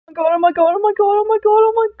god, oh my god, oh my god, oh my god,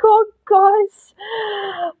 oh my god, guys.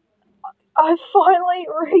 I finally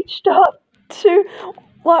reached up to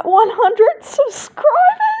like 100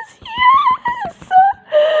 subscribers. Yes!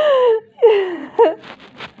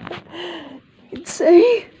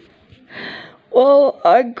 See? Well,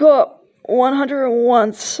 I got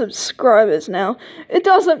 101 subscribers now. It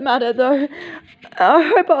doesn't matter though.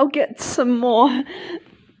 I hope I'll get some more.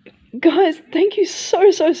 Guys, thank you so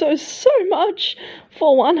much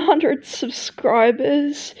for 100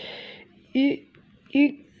 subscribers. You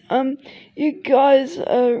guys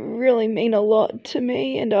really mean a lot to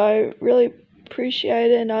me, and I really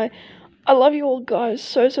appreciate it, and I love you all guys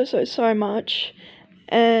so much.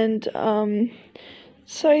 And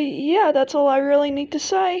so yeah, that's all I really need to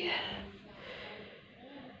say.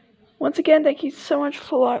 Once again, thank you so much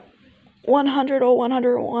for like 100 or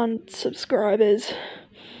 101 subscribers.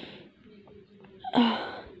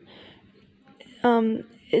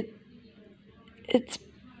 It's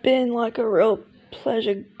been like a real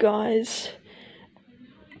pleasure, guys.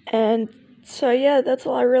 And so yeah, that's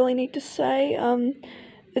all I really need to say.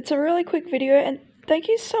 It's a really quick video, and thank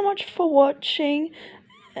you so much for watching,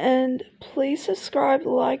 and please subscribe,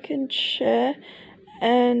 like, and share.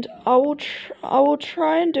 And I will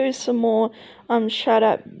try and do some more shout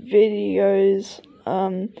out videos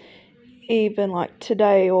even like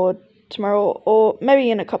today or tomorrow, or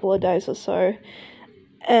maybe in a couple of days or so.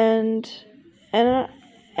 And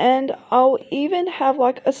I'll even have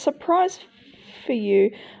like a surprise for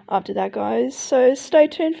you after that, guys, so stay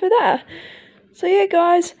tuned for that. So yeah,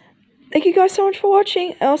 guys, thank you guys so much for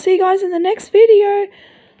watching. I'll see you guys in the next video.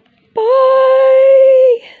 Bye.